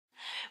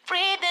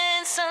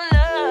in some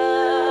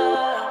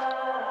love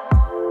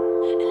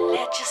and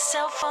let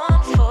yourself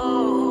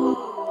unfold.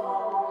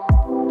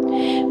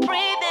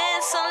 Breathe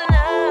in some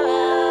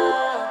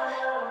love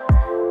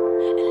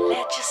and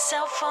let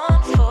yourself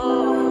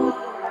unfold.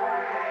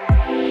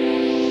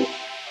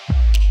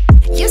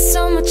 You're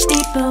so much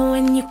deeper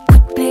when you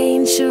quit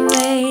playing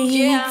charades.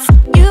 Yeah.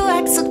 You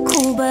act so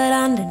cool, but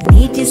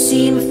underneath you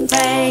seem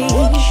afraid.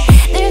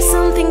 There's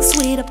something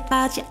sweet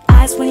about your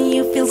eyes when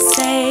you feel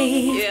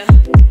safe. Yeah.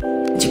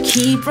 But you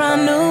keep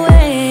running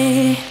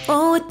away.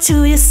 Owe it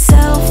to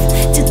yourself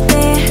to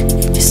dare.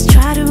 Just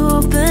try to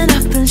open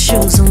up and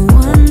show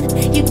someone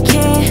you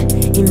care.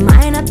 It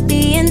might not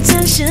be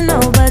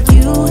intentional, but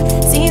you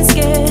seem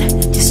scared.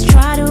 Just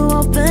try to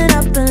open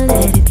up and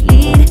let it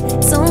lead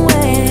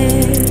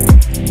somewhere.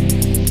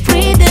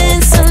 Breathe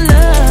in some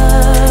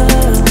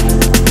love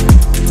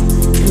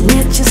and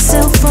let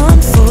yourself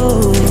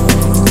unfold.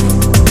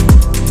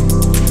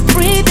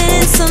 Breathe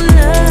in some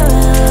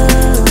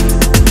love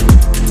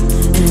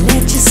and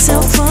let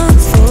yourself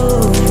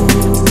unfold.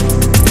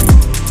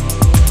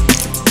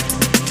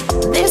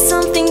 There's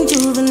something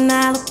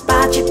juvenile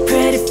about your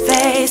pretty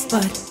face,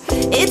 but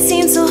it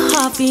seems so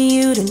hard for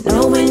you to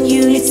know when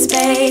you need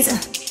space.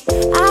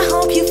 I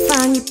hope you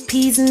find your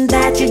peace and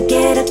that you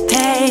get a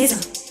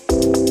taste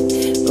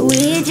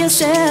with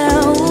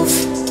yourself.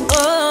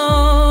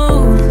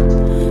 Oh,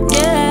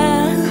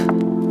 yeah.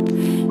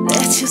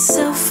 Let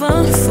yourself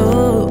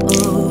unfold.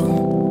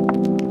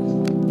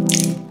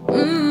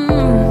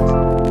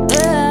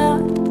 Yeah.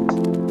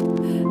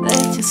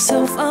 Let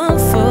yourself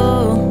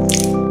unfold.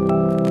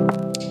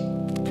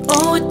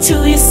 Owe it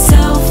to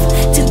yourself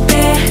to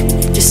dare.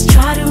 Just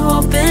try to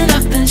open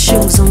up and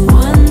show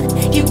someone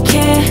you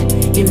care.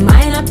 It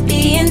might not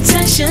be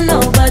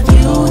intentional, but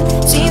you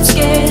seem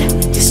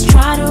scared. Just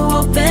try to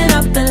open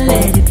up and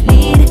let it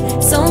lead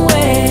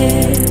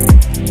somewhere.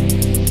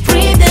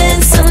 Breathe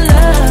in some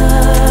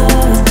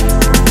love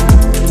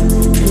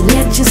and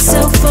let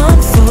yourself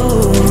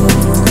unfold.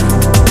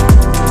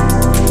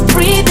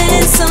 Breathe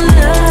in some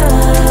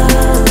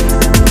love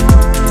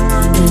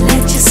and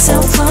let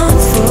yourself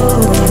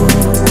unfold.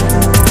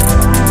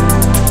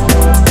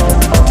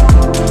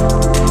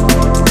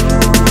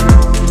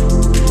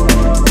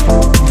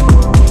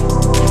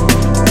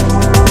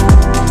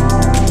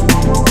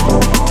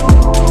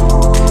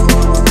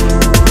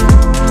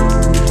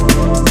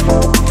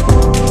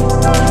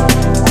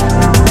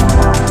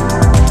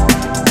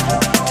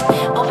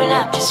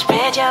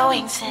 Spread your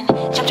wings and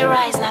jump to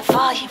rise, not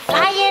fall. You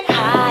flying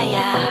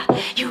higher.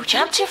 You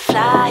jump to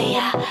fly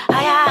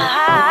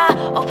higher.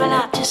 Open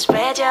up to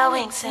spread your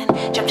wings and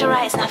jump to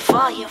rise, not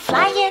fall. You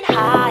flying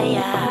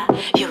higher.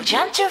 You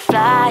jump to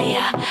fly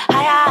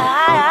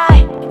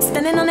higher.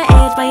 Standing on the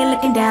edge while you're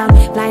looking down,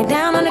 flying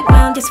down on the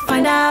ground just to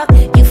find out.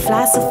 You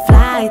fly so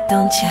fly,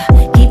 don't ya?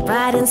 Keep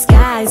riding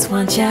skies,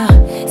 won't ya?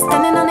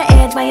 Standing on the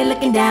edge while you're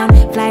looking down,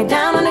 flying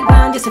down on the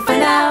ground just to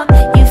find out.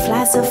 You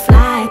fly so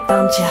fly,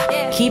 don't ya?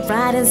 Keep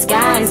riding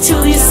skies.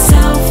 To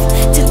yourself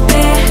to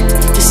dare.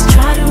 Just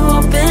try to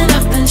open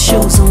up and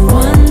show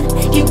someone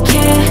you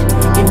care.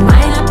 It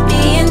might not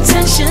be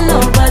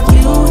intentional, but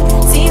you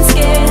seem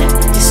scared.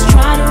 Just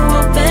try to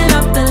open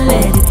up and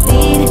let it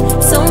lead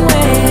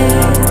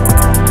somewhere.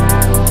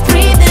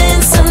 Breathe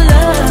in some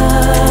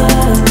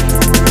love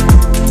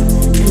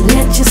and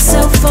let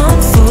yourself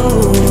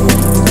unfold.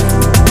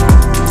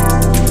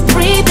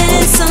 Breathe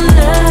in some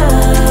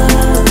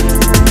love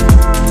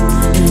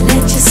and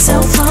let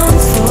yourself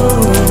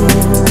unfold.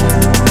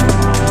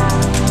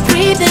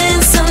 Breathe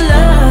in some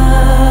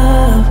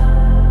love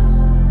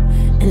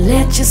and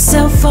let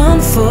yourself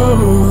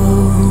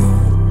unfold.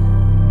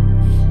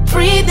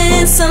 Breathe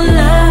in some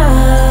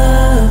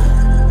love.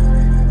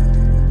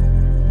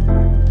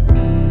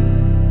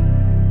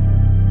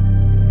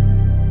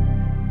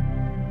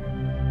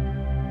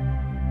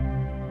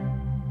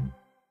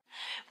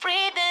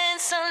 Breathe in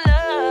some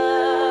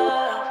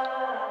love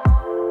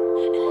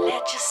and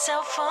let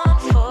yourself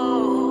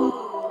unfold.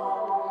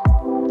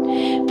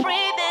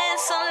 Breathe in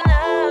some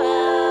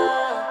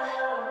love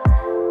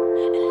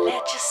and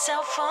let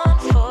yourself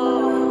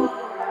unfold.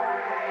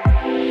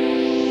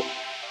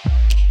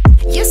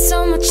 You're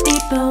so much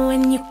deeper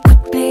when you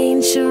quit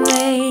playing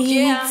charades.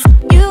 Yeah.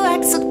 You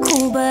act so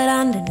cool, but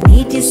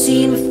underneath you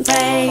seem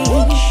afraid.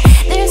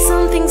 There's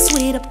something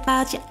sweet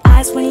about your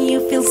eyes when you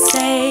feel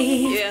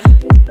safe. Yeah.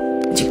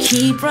 But you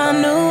keep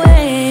running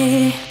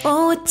away.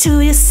 Owe it to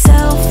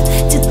yourself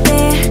to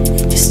dare.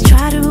 Just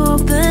try to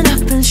open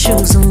up and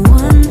show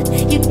someone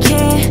you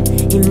care.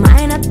 It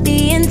might not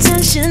be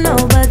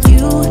intentional, but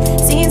you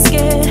seem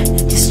scared.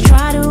 Just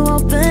try to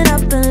open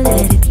up and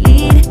let it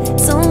lead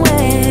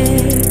somewhere.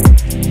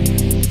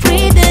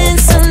 Breathe in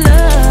some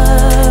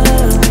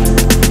love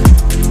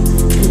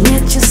and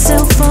let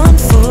yourself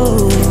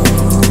unfold.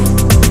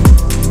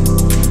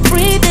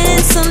 Breathe in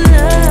some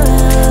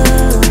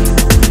love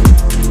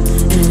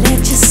and let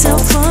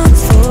yourself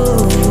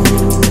unfold.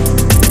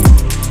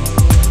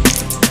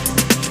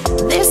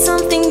 There's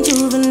something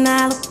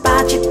juvenile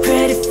about your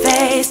pretty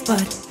face,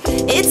 but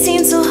it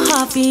seems so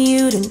hard for you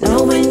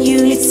know when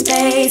you need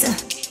space.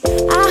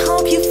 I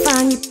hope you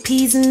find your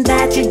peace and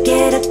that you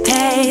get a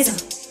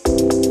taste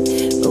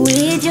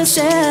with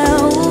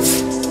yourself.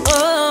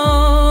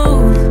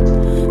 Oh,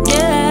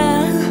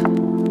 yeah.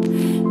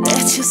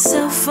 Let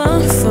yourself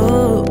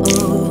unfold.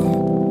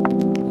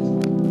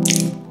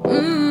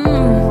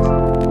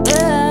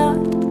 Yeah.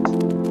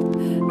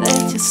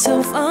 Let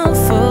yourself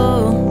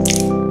unfold.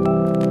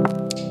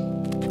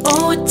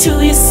 Owe it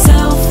to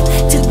yourself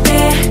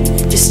today.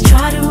 Just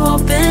try to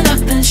open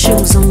up and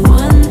show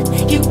someone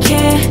you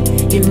care.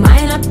 It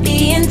might not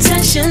be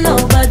intentional,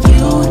 but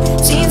you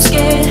seem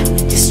scared.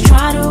 Just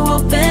try to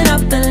open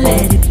up and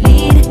let it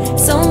lead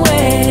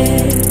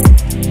somewhere.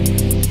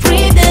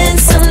 Breathe in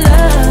some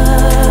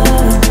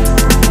love.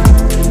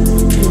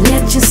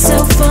 Let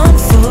yourself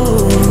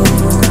unfold.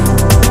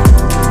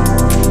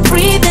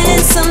 Breathe in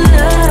some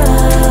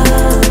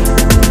love.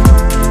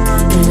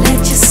 Let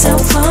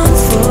yourself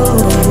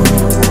unfold.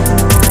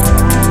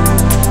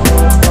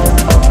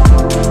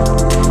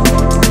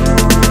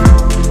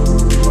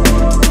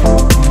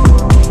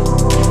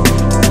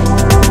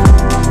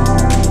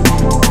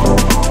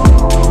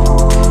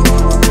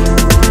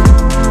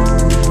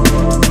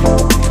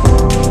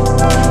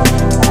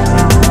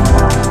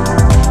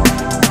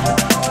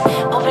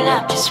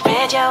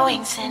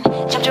 And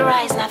jump to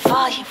rise, not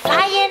fall, you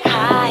flying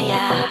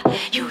higher.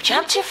 You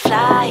jump to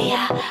fly,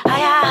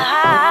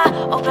 higher.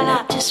 Open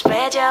up to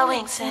spread your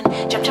wings and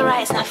jump to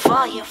rise, not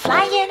fall, you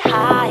flying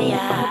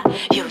higher.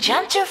 You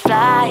jump to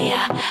fly,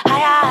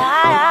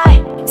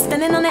 higher.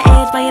 Standing on the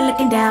edge while you're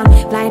looking down,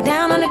 fly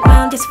down on the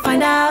ground just to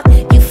find out.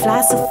 You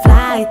fly so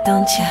fly,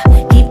 don't ya?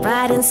 Keep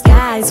riding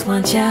skies,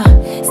 won't ya?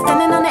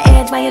 Standing on the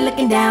edge while you're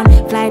looking down,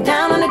 fly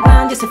down on the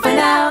ground just to find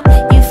out.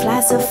 You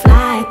fly so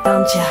fly,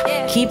 don't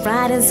ya? Keep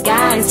riding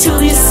skies.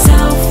 To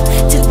yourself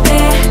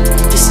today,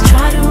 just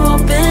try to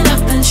open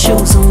up and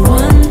show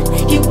someone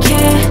you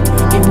care.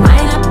 It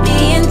might not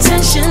be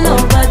intentional,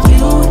 but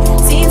you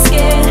seem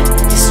scared.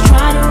 Just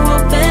try to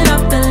open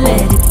up and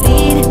let it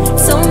lead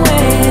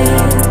somewhere.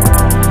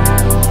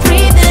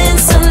 Breathe in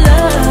some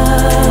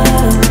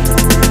love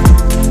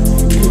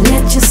and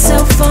let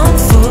yourself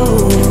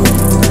unfold.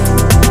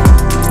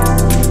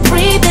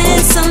 Breathe in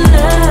some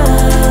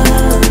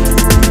love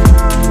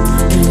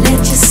and let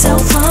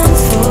yourself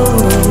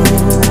unfold.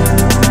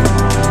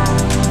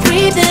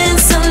 Breathe in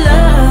some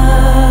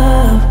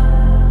love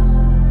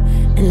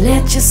and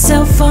let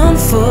yourself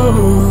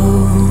unfold.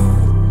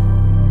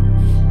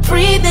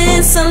 Breathe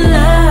in some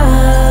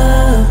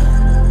love.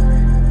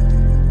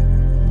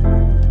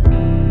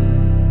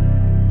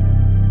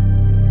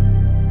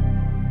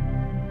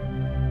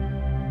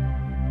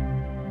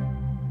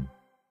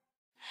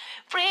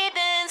 Breathe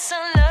in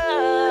some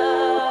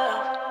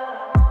love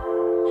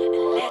and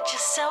let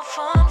yourself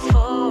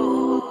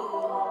unfold.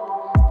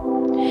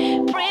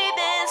 Breathe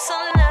in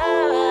some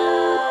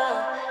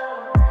love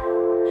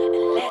and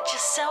let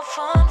yourself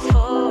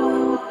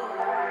unfold.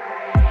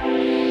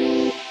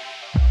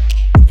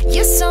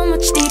 You're so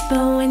much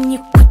deeper when you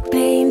quit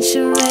playing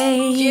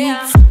charades.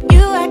 Yeah.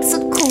 You act so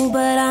cool,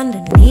 but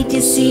underneath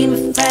you seem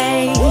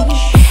afraid.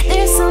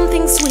 There's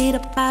something sweet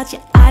about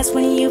your eyes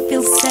when you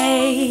feel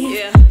safe.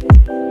 Yeah.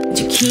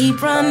 You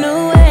keep running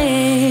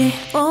away.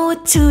 Owe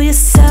it to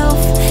yourself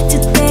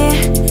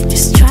today.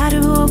 Just try to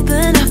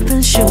open up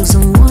and show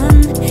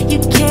someone you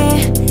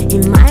care.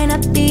 It might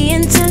not be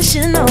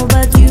intentional,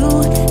 but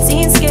you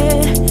seem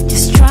scared.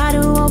 Just try to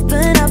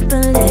open up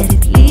and let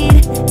it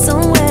lead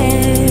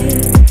somewhere.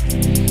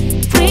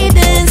 Breathe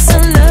in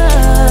some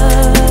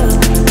love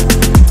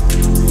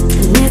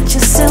and let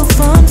yourself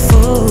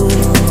unfold.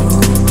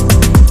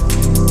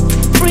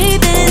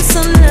 Breathe in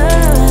some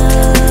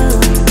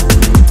love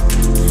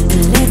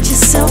and let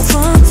yourself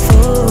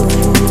unfold.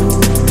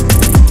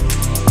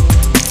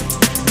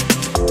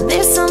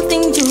 There's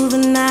something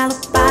juvenile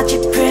about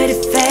your pretty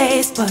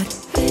face, but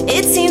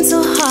it seems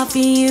so hard for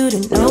you to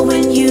know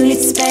when you need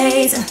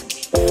space.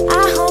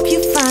 I hope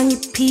you find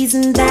your peace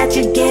and that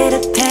you get a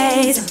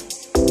taste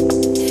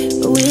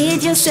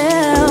with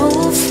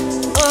yourself.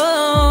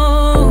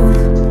 Oh,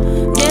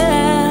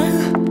 yeah.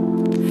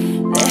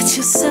 Let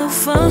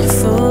yourself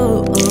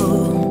unfold.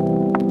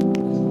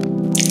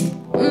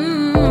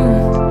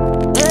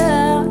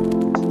 Yeah.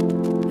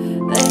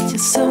 Let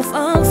yourself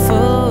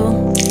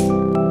unfold.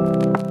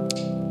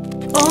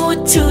 Owe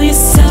it to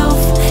yourself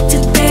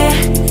today.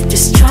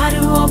 Just try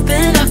to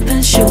open up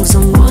and show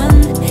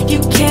someone you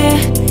care.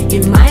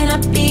 It might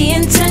not be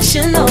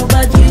intentional,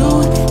 but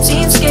you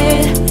seem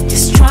scared.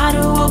 Just try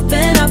to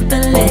open up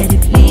and let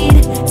it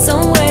lead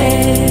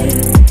somewhere.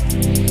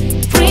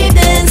 Breathe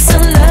in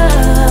some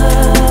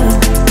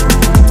love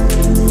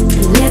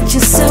and let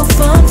yourself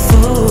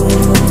unfold.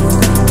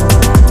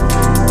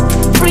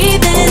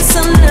 Breathe in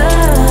some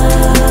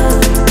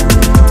love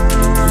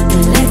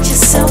and let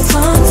yourself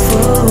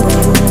unfold.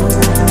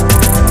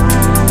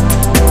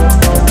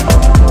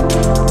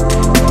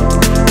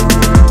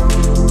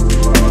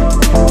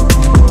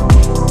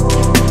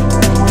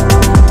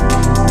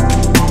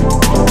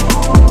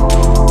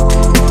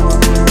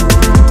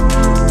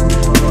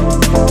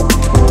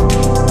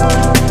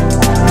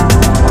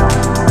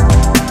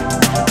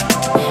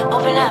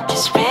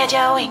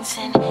 wings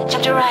and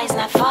jump to rise,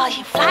 not fall.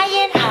 You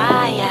flying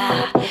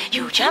higher.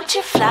 You jump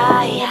to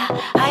fly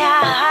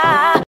higher.